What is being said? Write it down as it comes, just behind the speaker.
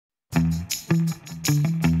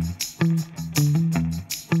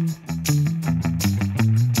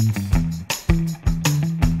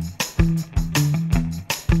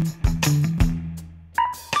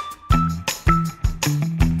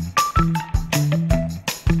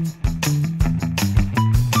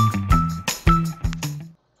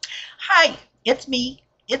It's me.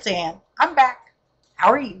 It's Ann. I'm back.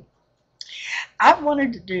 How are you? I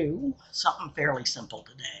wanted to do something fairly simple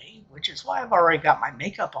today, which is why I've already got my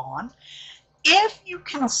makeup on. If you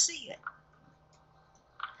can see it,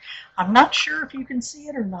 I'm not sure if you can see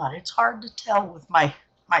it or not. It's hard to tell with my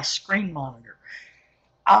screen monitor.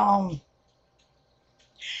 Um,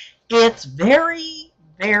 it's very,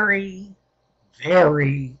 very,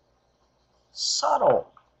 very subtle.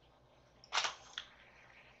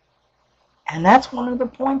 And that's one of the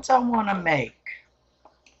points I want to make.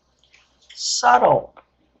 Subtle.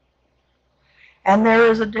 And there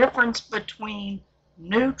is a difference between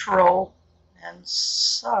neutral and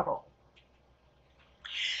subtle.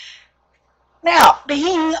 Now,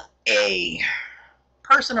 being a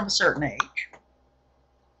person of a certain age,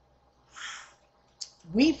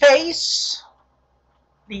 we face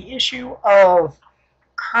the issue of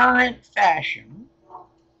current fashion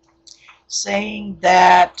saying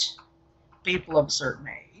that people of a certain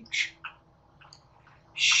age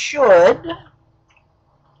should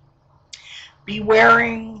be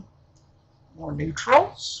wearing more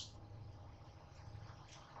neutrals,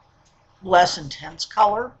 less intense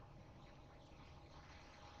color,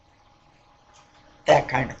 that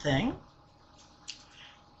kind of thing.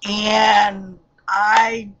 And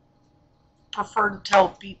I prefer to tell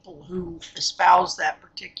people who espouse that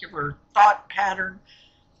particular thought pattern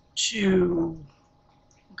to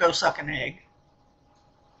go suck an egg.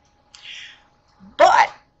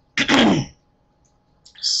 But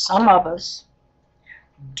some of us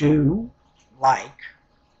do like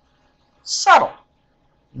subtle.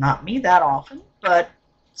 Not me that often, but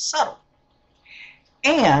subtle.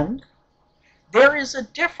 And there is a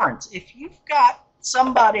difference. If you've got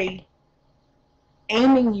somebody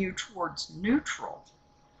aiming you towards neutral,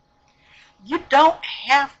 you don't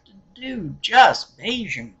have to do just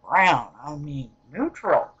beige and brown. I mean,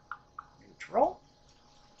 neutral. Neutral.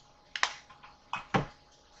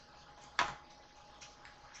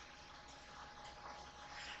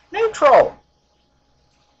 Neutral.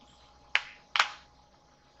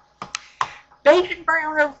 Beige and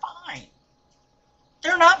brown are fine.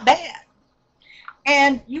 They're not bad.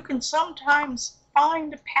 And you can sometimes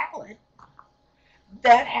find a palette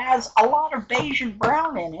that has a lot of beige and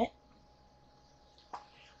brown in it,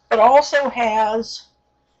 but also has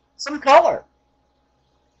some color.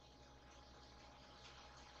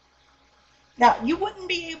 Now, you wouldn't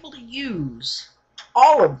be able to use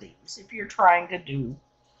all of these if you're trying to do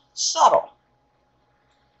subtle,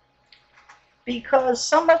 because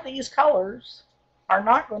some of these colors are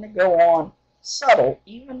not going to go on subtle,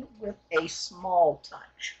 even with a small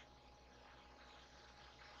touch.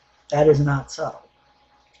 That is not subtle.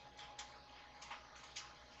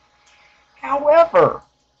 However,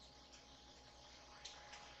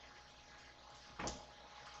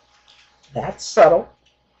 that's subtle.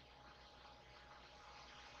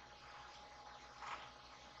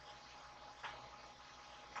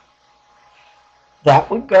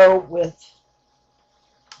 That would go with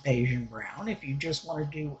beige and brown if you just want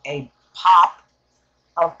to do a pop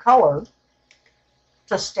of color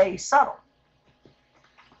to stay subtle.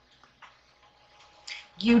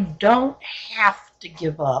 You don't have to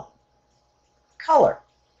give up color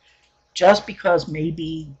just because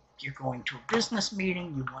maybe you're going to a business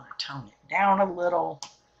meeting, you want to tone it down a little.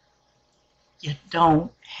 You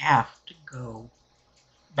don't have to go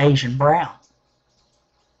beige and brown.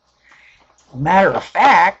 Matter of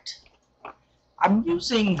fact, I'm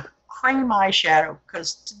using cream eyeshadow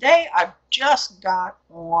because today I've just got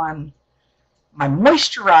on my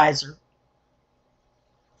moisturizer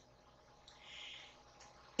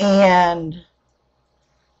and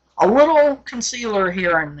a little concealer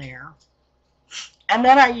here and there. And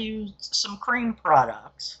then I used some cream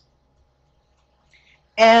products.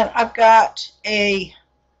 And I've got a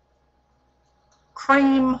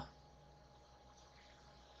cream.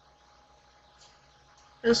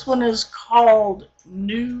 This one is called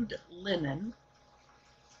Nude Linen.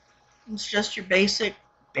 It's just your basic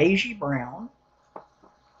beigey brown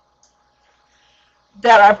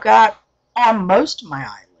that I've got on most of my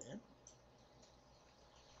eyelid.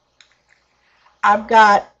 I've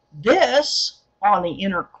got this on the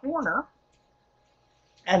inner corner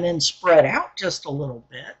and then spread out just a little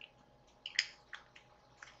bit.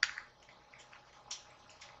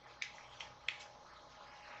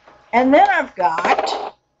 And then I've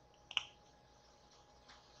got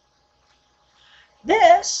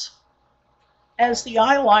this as the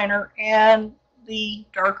eyeliner and the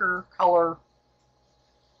darker color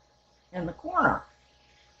in the corner.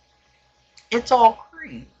 It's all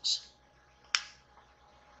creams.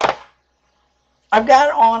 I've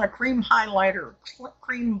got on a cream highlighter,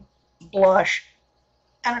 cream blush,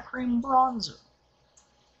 and a cream bronzer.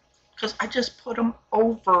 Because I just put them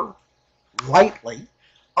over lightly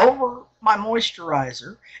over my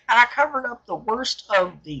moisturizer, and I covered up the worst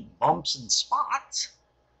of the bumps and spots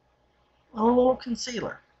with a little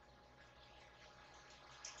concealer.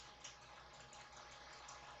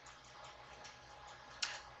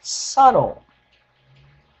 Subtle.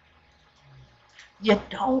 You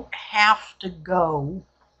don't have to go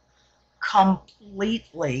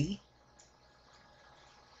completely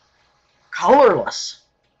colorless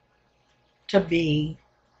to be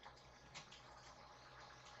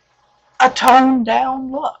a toned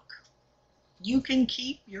down look. You can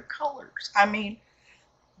keep your colors. I mean,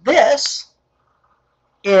 this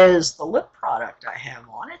is the lip product I have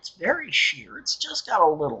on. It's very sheer. It's just got a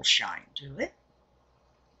little shine to it.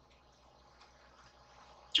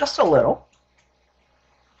 Just a little.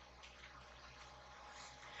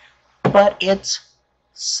 But it's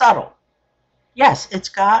subtle. Yes, it's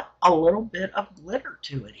got a little bit of glitter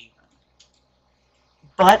to it even.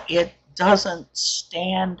 But it doesn't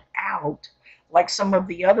stand out like some of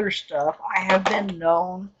the other stuff I have been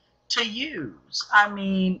known to use. I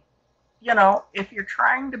mean, you know, if you're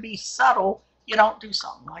trying to be subtle, you don't do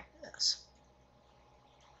something like this.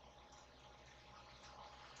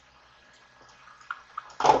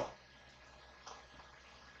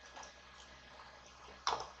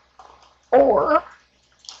 Or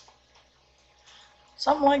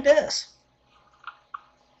something like this.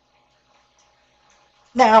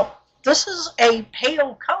 Now, this is a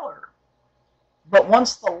pale color, but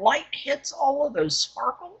once the light hits all of those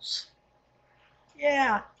sparkles,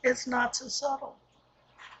 yeah, it's not so subtle.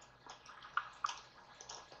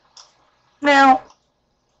 Now,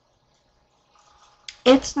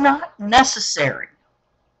 it's not necessary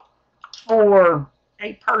for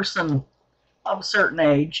a person of a certain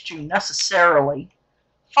age to necessarily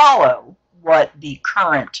follow what the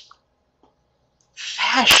current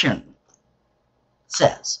fashion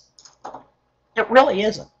says. It really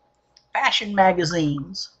isn't. Fashion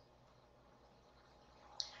magazines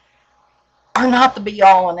are not the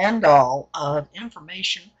be-all and end-all of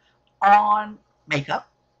information on makeup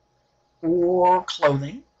or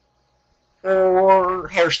clothing or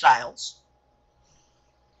hairstyles.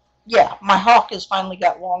 Yeah, my hawk has finally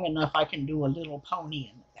got long enough I can do a little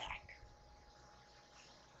pony in the back.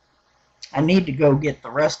 I need to go get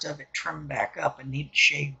the rest of it trimmed back up and need to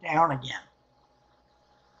shave down again.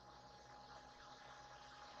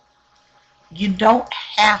 You don't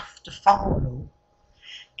have to follow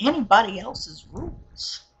anybody else's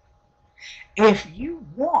rules. If you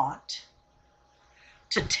want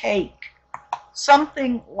to take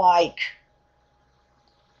something like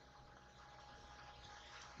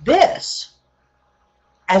this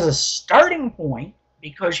as a starting point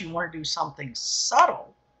because you want to do something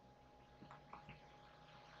subtle,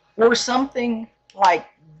 or something like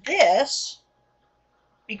this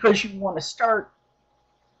because you want to start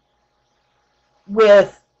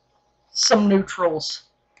with some neutrals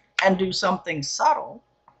and do something subtle,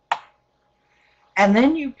 and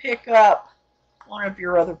then you pick up one of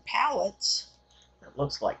your other palettes that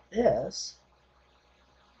looks like this,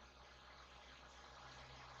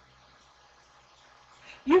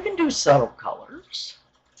 you can do subtle colors,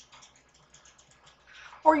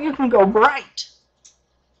 or you can go bright.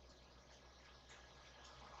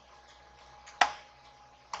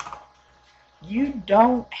 You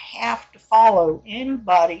don't have to follow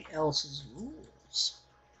anybody else's rules.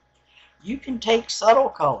 You can take subtle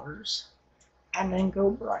colors and then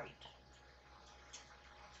go bright.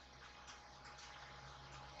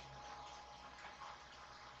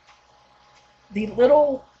 The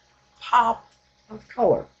little pop of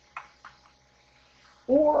color.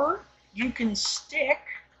 Or you can stick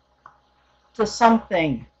to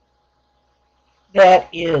something that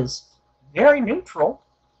is very neutral,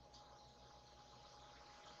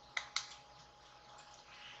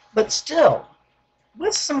 but still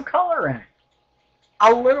with some color in it.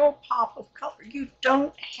 A little pop of color. You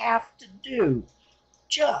don't have to do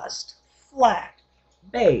just flat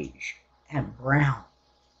beige and brown.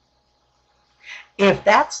 If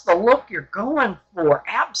that's the look you're going for,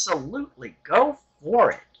 absolutely go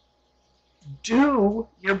for it. Do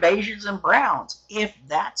your beiges and browns if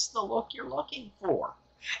that's the look you're looking for.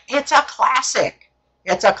 It's a classic.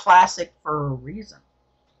 It's a classic for a reason.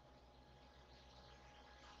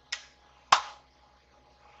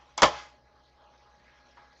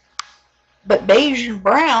 But beige and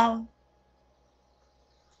brown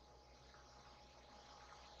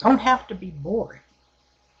don't have to be boring.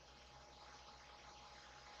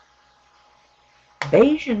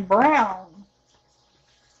 Beige and brown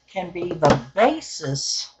can be the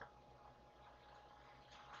basis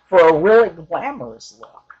for a really glamorous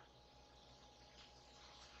look.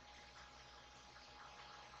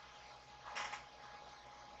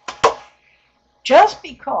 Just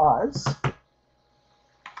because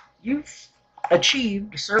you've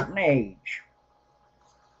achieved a certain age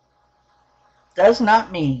does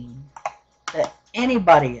not mean that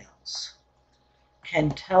anybody else can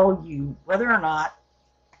tell you whether or not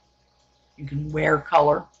you can wear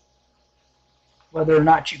color, whether or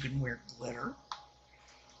not you can wear glitter,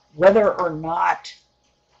 whether or not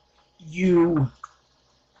you,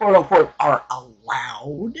 quote unquote, are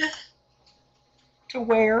allowed to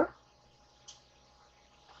wear.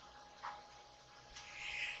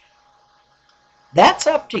 That's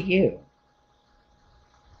up to you.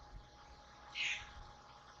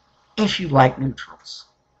 If you like neutrals,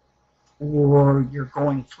 or you're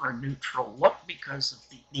going for a neutral look because of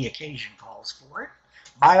the occasion calls for it,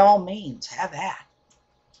 by all means, have that.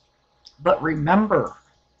 But remember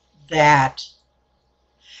that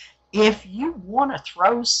if you want to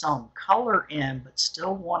throw some color in but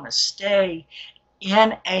still want to stay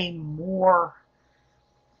in a more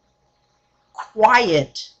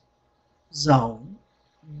quiet zone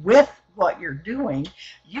with what you're doing,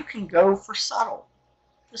 you can go for subtle.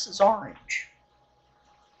 This is orange.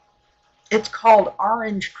 It's called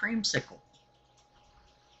orange creamsicle.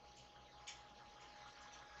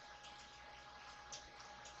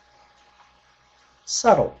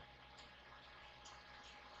 Subtle.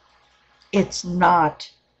 It's not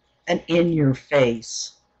an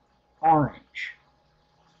in-your-face orange.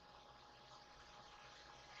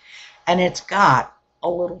 And it's got a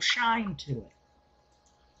little shine to it.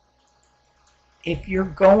 If you're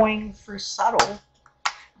going for subtle,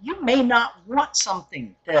 you may not want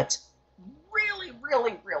something that's really,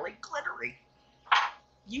 really, really glittery.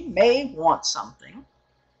 You may want something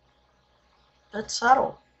that's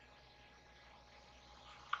subtle.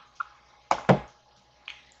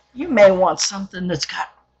 You may want something that's got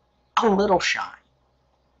a little shine.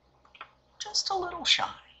 Just a little shine.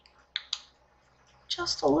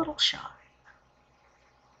 Just a little shine.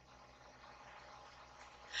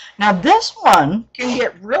 Now this one can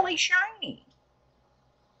get really shiny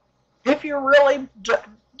if you really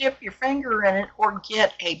dip your finger in it or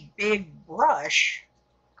get a big brush,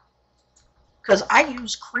 because I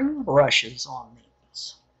use cream brushes on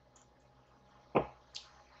these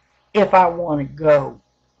if I want to go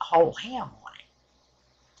whole ham on it.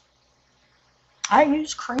 I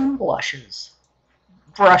use cream brushes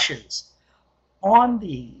on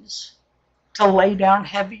these to lay down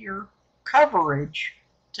heavier coverage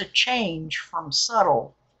to change from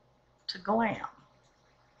subtle to glam.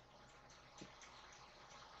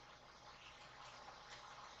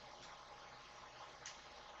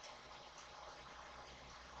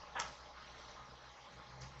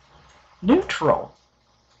 Neutral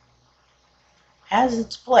has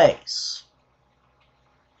its place.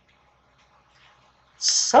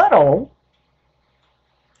 Subtle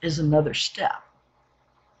is another step.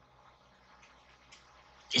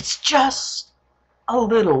 It's just a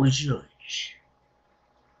little zhuzh.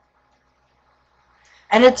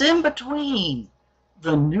 And it's in between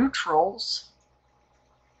the neutrals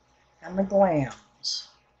and the glams.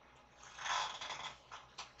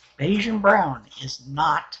 Beige and brown is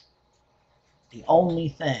not the only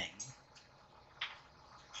thing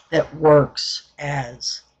that works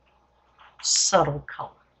as subtle color.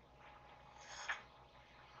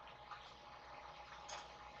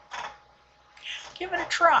 Give it a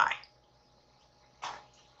try.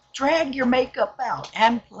 Drag your makeup out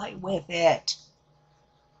and play with it.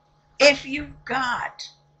 If you've got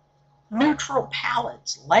neutral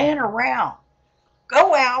palettes laying around,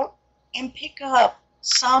 go out and pick up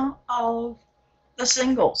some of the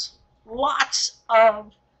singles. Lots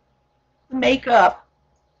of makeup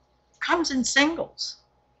comes in singles.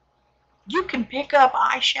 You can pick up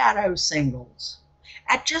eyeshadow singles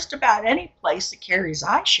at just about any place that carries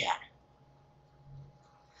eyeshadow.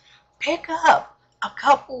 Pick up a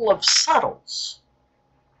couple of subtles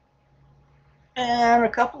and a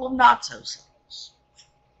couple of not so subtles.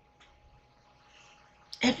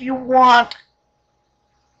 If you want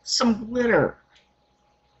some glitter,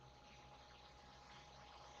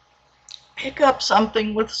 pick up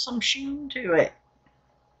something with some sheen to it.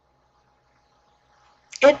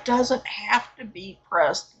 It doesn't have to be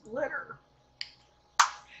pressed glitter.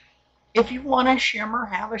 If you want a shimmer,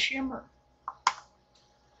 have a shimmer.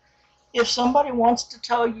 If somebody wants to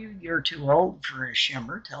tell you you're too old for a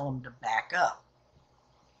shimmer, tell them to back up.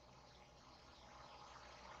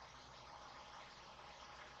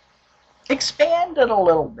 Expand it a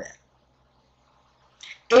little bit.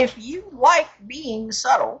 If you like being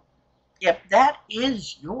subtle if that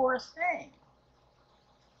is your thing.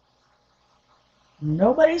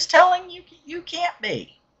 Nobody's telling you you can't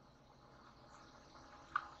be.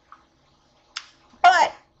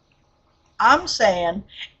 But I'm saying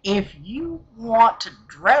if you want to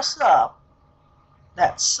dress up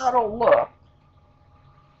that subtle look,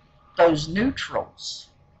 those neutrals,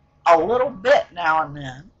 a little bit now and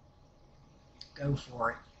then, go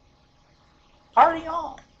for it. Party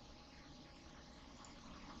on.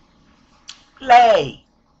 Play.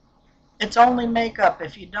 It's only makeup.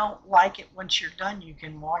 If you don't like it once you're done, you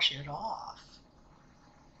can wash it off.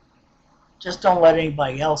 Just don't let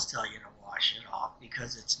anybody else tell you to wash it off,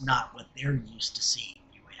 because it's not what they're used to seeing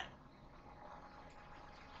you in,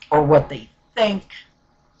 or what they think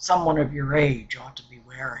someone of your age ought to be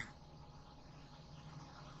wearing.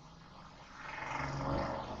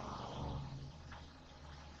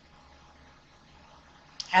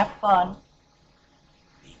 Have fun.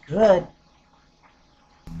 Be good.